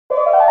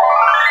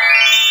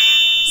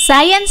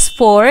Science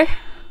 4,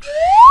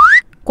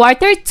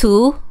 Quarter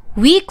 2,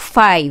 Week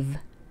 5.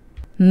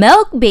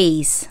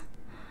 Melc-Based.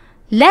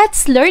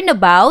 Let's learn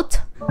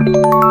about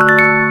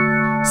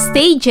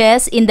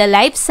stages in the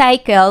life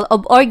cycle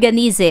of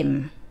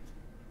organism.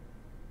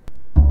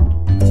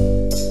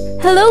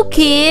 Hello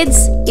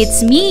kids!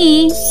 It's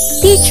me,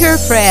 Teacher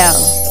Frell.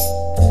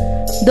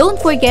 Don't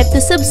forget to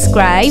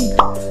subscribe,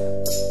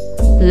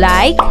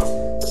 like,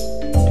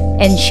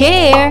 and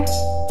share,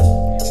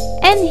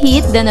 and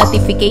hit the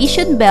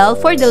notification bell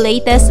for the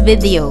latest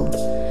video.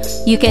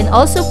 You can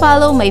also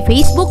follow my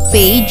Facebook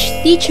page,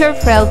 Teacher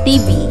Frell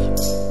TV.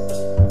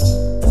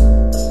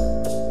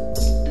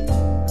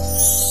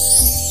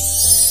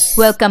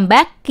 Welcome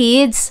back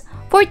kids!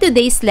 For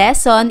today's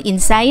lesson in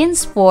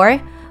Science 4,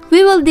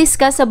 we will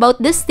discuss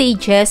about the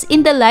stages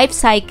in the life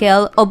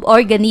cycle of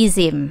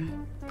organism.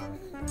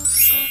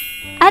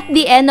 At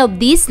the end of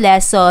this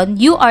lesson,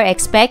 you are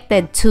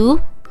expected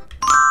to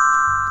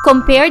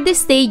compare the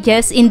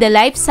stages in the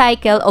life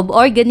cycle of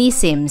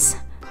organisms.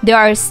 There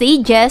are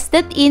stages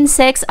that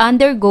insects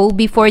undergo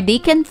before they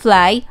can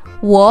fly,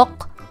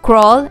 walk,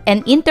 crawl,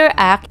 and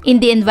interact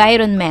in the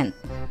environment.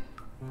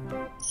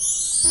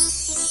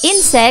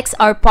 Insects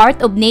are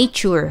part of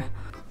nature.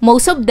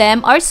 Most of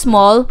them are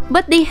small,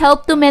 but they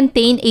help to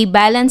maintain a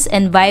balanced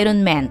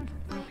environment.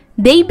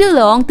 They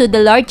belong to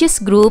the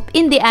largest group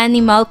in the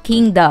animal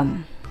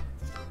kingdom.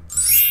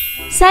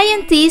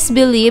 Scientists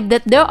believe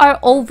that there are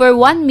over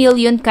 1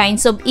 million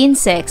kinds of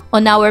insects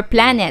on our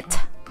planet.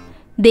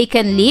 They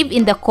can live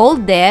in the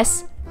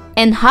coldest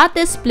and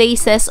hottest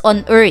places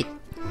on Earth.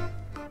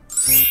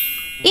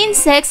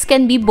 Insects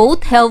can be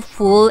both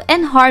helpful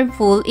and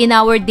harmful in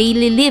our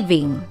daily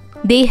living.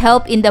 They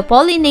help in the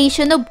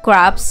pollination of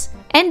crops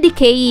and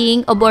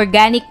decaying of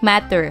organic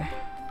matter.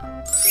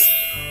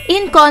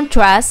 In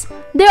contrast,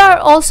 there are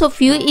also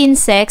few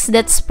insects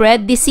that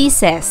spread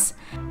diseases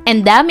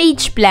and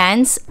damage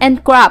plants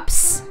and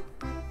crops.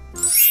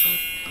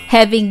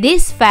 Having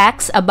these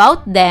facts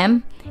about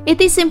them,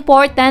 it is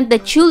important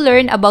that you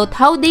learn about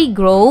how they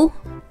grow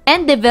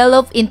and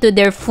develop into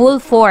their full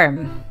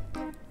form.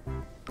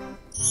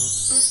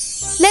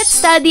 Let's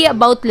study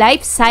about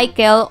life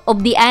cycle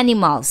of the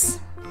animals.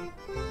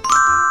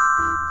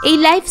 A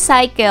life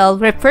cycle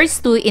refers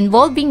to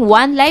involving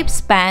one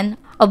lifespan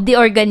of the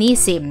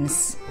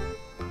organisms.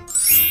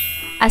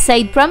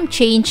 Aside from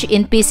change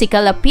in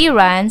physical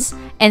appearance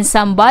and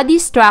some body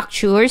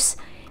structures,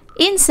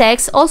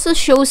 insects also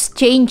show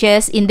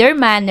changes in their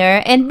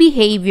manner and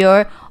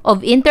behavior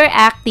of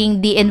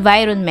interacting the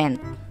environment.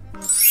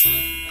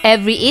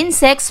 Every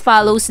insect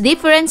follows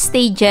different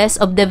stages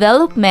of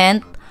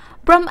development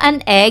from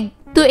an egg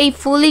to a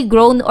fully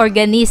grown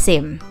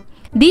organism.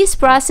 This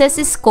process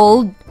is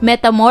called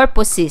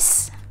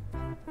metamorphosis.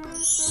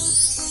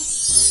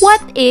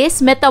 What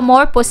is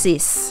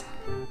metamorphosis?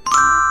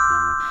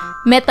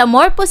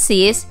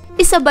 Metamorphosis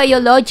is a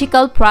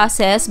biological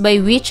process by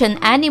which an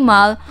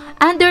animal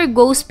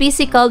undergoes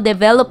physical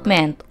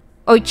development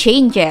or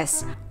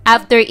changes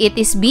after it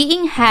is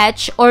being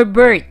hatched or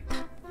birthed.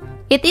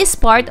 It is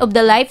part of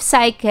the life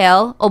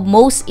cycle of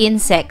most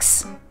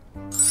insects.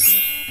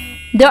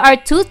 There are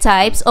two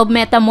types of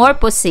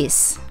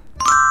metamorphosis: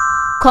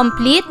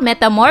 complete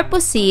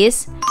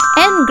metamorphosis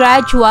and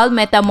gradual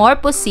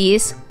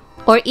metamorphosis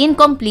or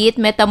incomplete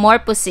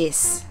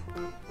metamorphosis.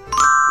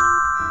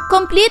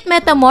 Complete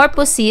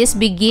metamorphosis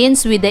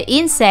begins with the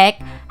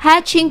insect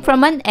hatching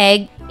from an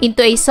egg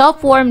into a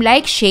soft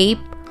worm-like shape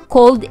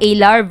called a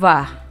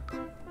larva.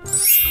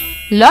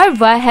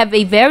 Larvae have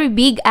a very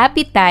big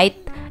appetite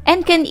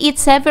and can eat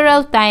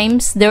several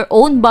times their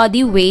own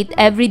body weight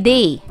every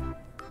day.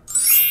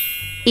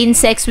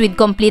 Insects with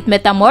complete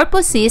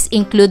metamorphosis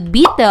include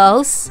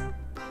beetles,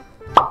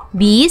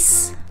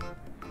 bees,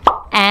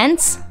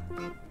 ants,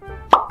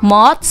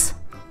 moths,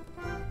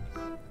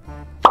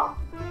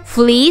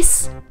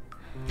 fleas,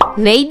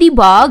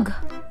 ladybug,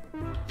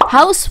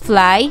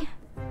 housefly,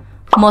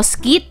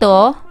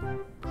 mosquito,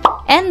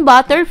 and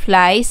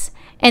butterflies,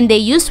 and they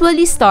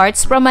usually start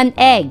from an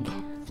egg.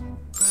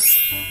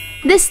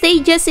 The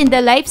stages in the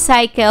life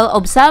cycle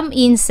of some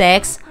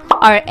insects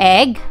are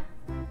egg,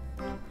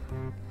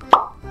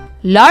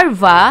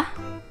 larva,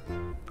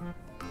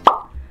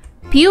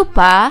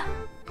 pupa,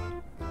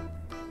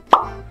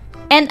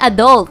 and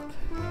adult,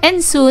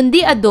 and soon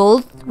the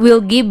adult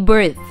will give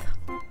birth.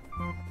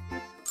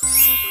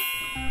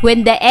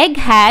 When the egg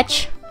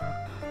hatch,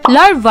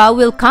 larva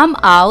will come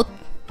out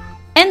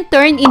and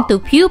turn into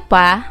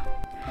pupa,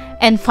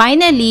 and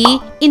finally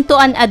into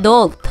an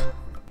adult,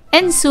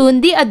 and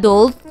soon the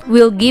adult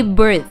will give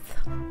birth.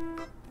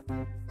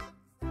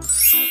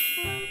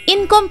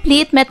 In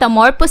complete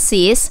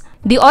metamorphosis,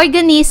 the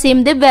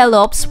organism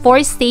develops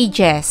 4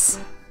 stages: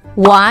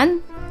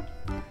 1,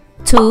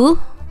 2,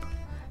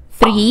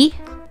 3,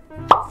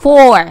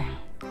 4.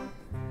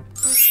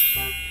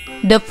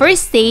 The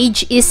first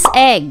stage is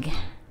egg.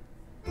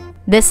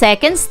 The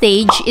second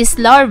stage is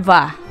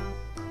larva.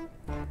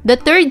 The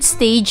third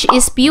stage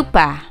is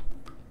pupa.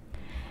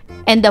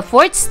 And the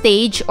fourth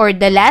stage or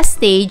the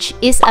last stage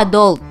is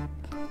adult.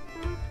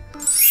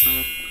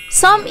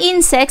 Some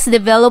insects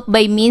develop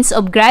by means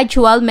of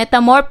gradual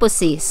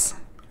metamorphosis.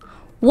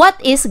 What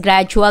is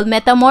gradual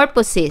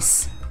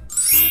metamorphosis?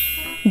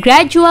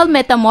 Gradual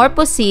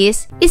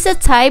metamorphosis is a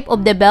type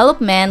of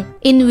development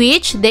in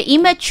which the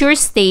immature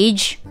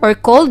stage or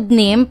called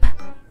nymph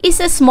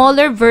is a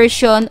smaller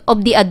version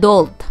of the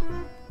adult.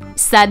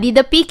 Study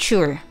the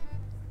picture.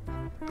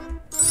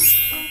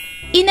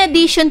 In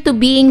addition to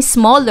being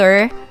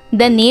smaller,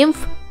 the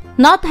nymph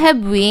not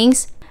have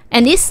wings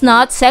and is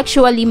not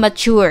sexually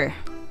mature.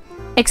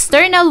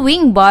 External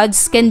wing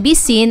buds can be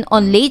seen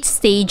on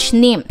late-stage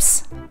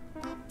nymphs.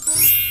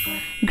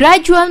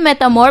 Gradual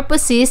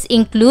metamorphosis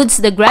includes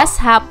the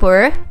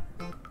grasshopper,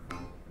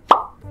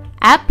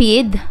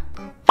 aphid,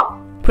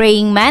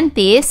 praying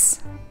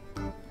mantis,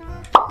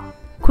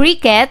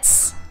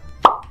 crickets,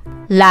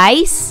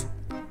 lice,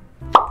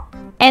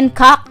 and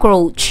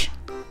cockroach.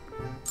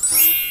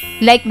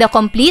 Like the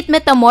complete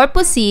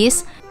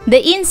metamorphosis, the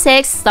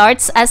insect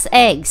starts as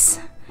eggs.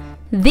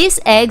 These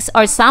eggs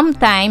are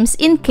sometimes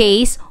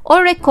encased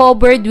or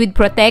recovered with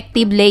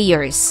protective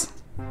layers.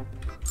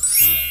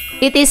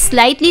 It is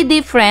slightly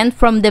different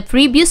from the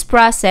previous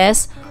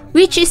process,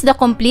 which is the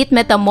complete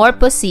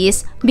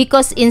metamorphosis,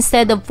 because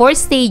instead of 4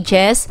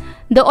 stages,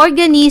 the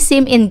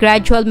organism in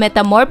gradual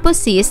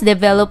metamorphosis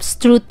develops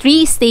through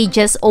 3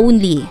 stages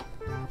only.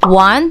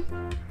 1,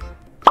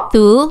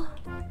 2,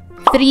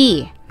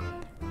 3.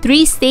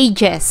 3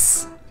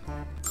 stages.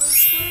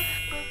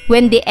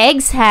 When the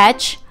eggs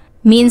hatch,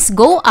 means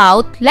go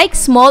out like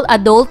small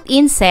adult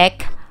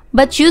insect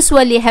but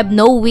usually have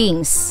no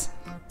wings.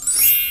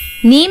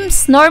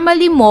 Nymphs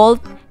normally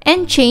molt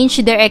and change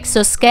their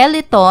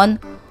exoskeleton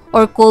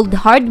or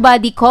called hard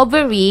body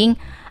covering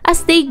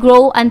as they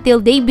grow until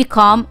they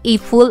become a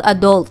full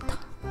adult.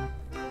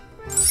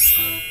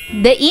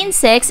 The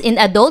insects in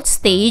adult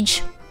stage,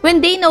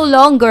 when they no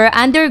longer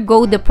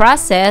undergo the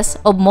process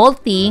of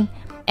molting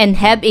and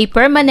have a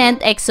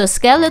permanent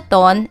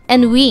exoskeleton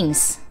and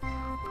wings.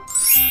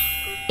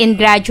 In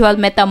gradual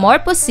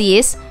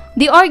metamorphosis,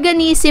 the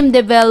organism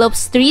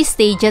develops 3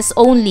 stages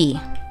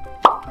only: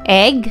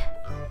 egg,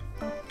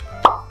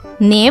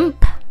 nymph,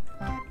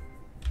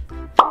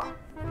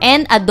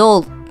 and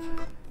adult.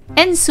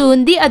 And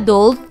soon the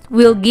adult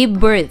will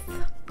give birth.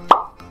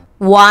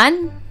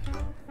 1,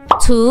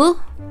 2,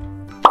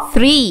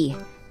 3.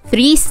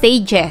 3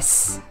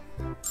 stages.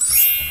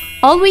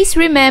 Always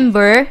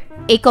remember,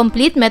 a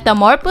complete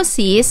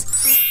metamorphosis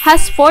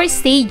has 4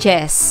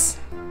 stages,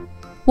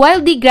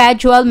 while the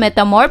gradual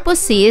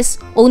metamorphosis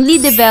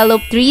only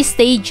develop 3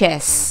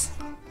 stages.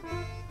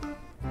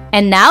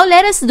 And now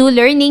let us do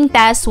learning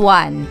task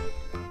 1.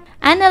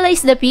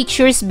 Analyze the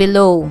pictures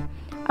below.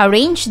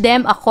 Arrange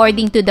them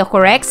according to the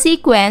correct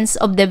sequence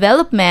of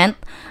development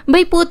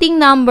by putting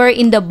number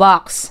in the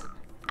box.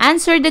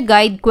 Answer the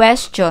guide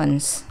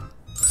questions.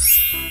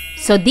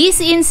 So these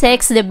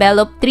insects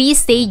develop 3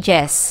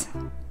 stages.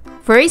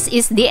 First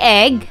is the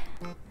egg,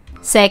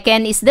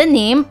 second is the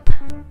nymph,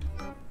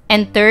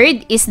 and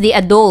third is the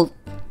adult.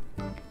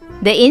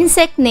 The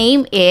insect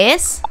name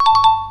is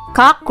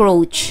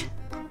cockroach.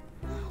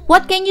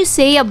 What can you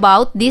say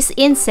about this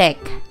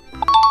insect?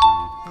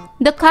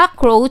 The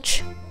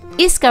cockroach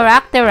is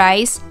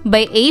characterized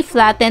by a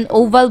flattened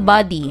oval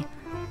body,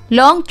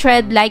 long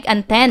thread-like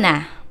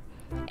antenna,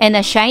 and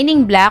a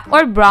shining black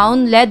or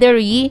brown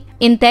leathery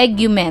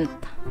integument.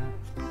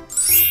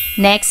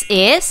 Next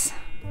is,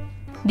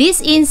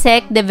 this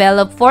insect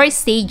develops 4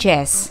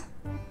 stages: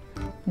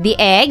 the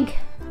egg,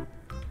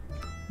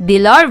 the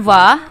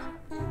larva,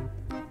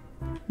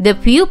 the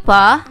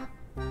pupa,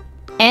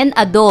 and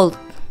adult.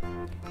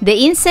 The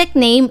insect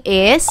name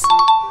is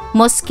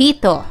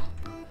mosquito.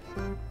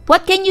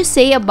 What can you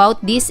say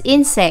about this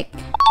insect?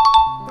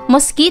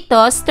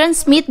 Mosquitoes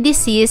transmit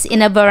disease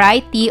in a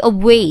variety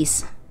of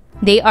ways.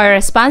 They are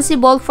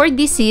responsible for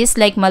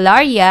disease like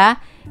malaria,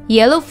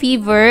 yellow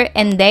fever,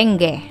 and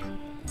dengue.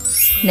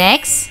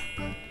 Next,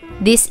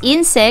 these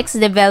insects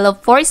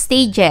develop 4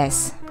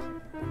 stages: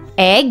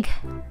 egg,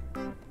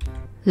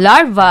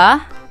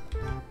 larva,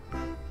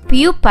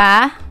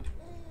 pupa,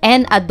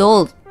 and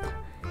adult.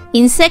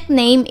 Insect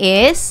name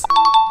is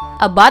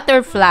a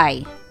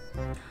butterfly.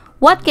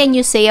 What can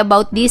you say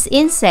about this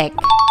insect?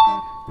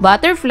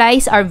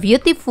 Butterflies are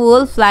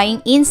beautiful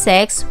flying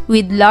insects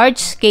with large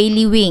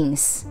scaly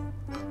wings.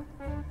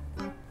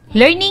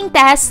 Learning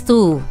task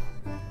 2.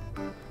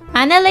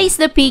 Analyze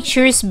the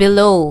pictures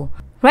below.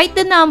 Write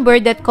the number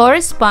that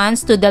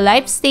corresponds to the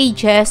life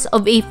stages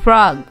of a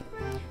frog.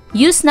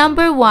 Use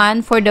number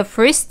 1 for the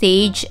first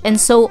stage and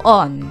so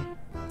on.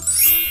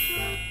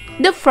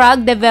 The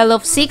frog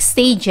develops 6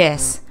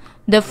 stages.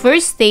 The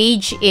first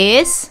stage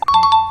is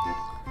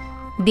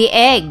the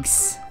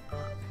eggs.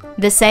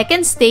 The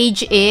second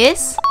stage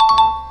is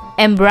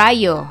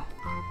embryo.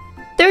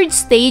 Third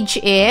stage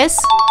is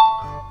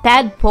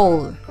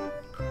tadpole.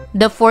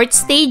 The fourth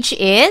stage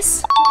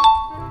is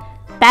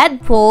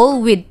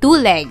tadpole with 2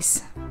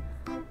 legs.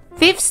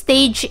 Fifth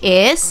stage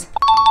is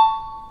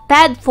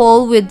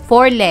tadpole with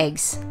 4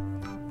 legs.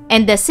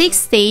 And the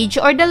sixth stage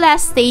or the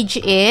last stage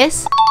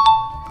is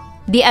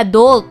the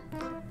adult.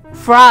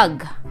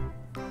 Frog.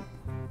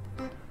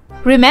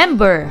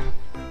 Remember,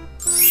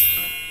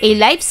 a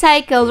life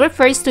cycle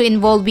refers to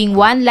involving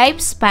one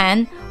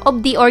lifespan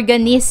of the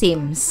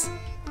organisms.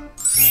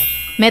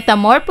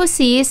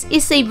 Metamorphosis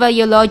is a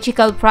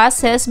biological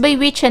process by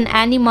which an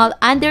animal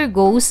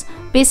undergoes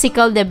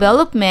physical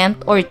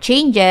development or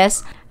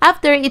changes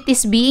after it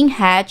is being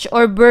hatched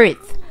or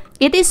birthed.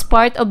 It is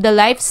part of the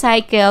life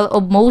cycle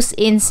of most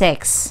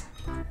insects.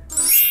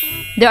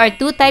 There are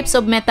two types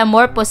of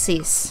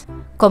metamorphosis: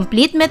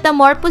 complete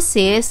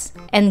metamorphosis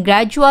and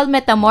gradual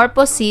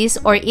metamorphosis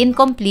or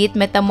incomplete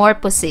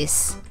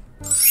metamorphosis.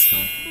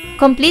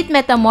 Complete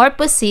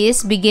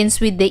metamorphosis begins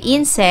with the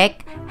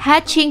insect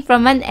hatching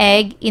from an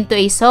egg into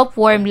a soft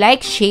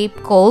worm-like shape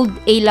called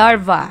a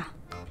larva.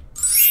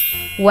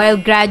 While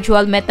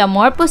gradual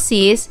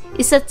metamorphosis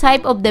is a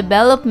type of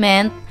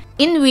development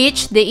in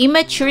which the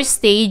immature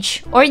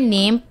stage or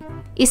nymph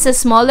is a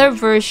smaller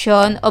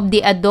version of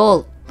the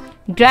adult.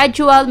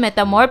 Gradual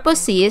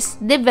metamorphosis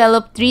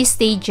develop 3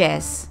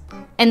 stages,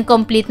 and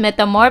complete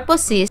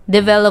metamorphosis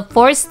develop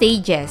 4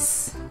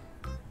 stages.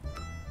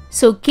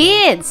 So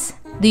kids,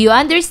 do you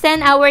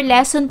understand our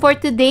lesson for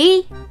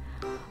today?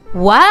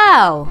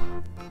 Wow!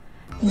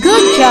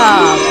 Good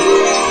job!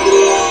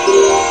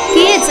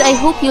 Kids, I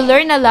hope you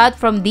learn a lot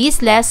from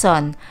this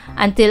lesson.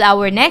 Until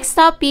our next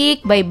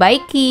topic,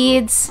 bye-bye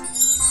kids!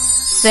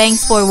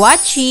 Thanks for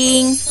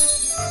watching!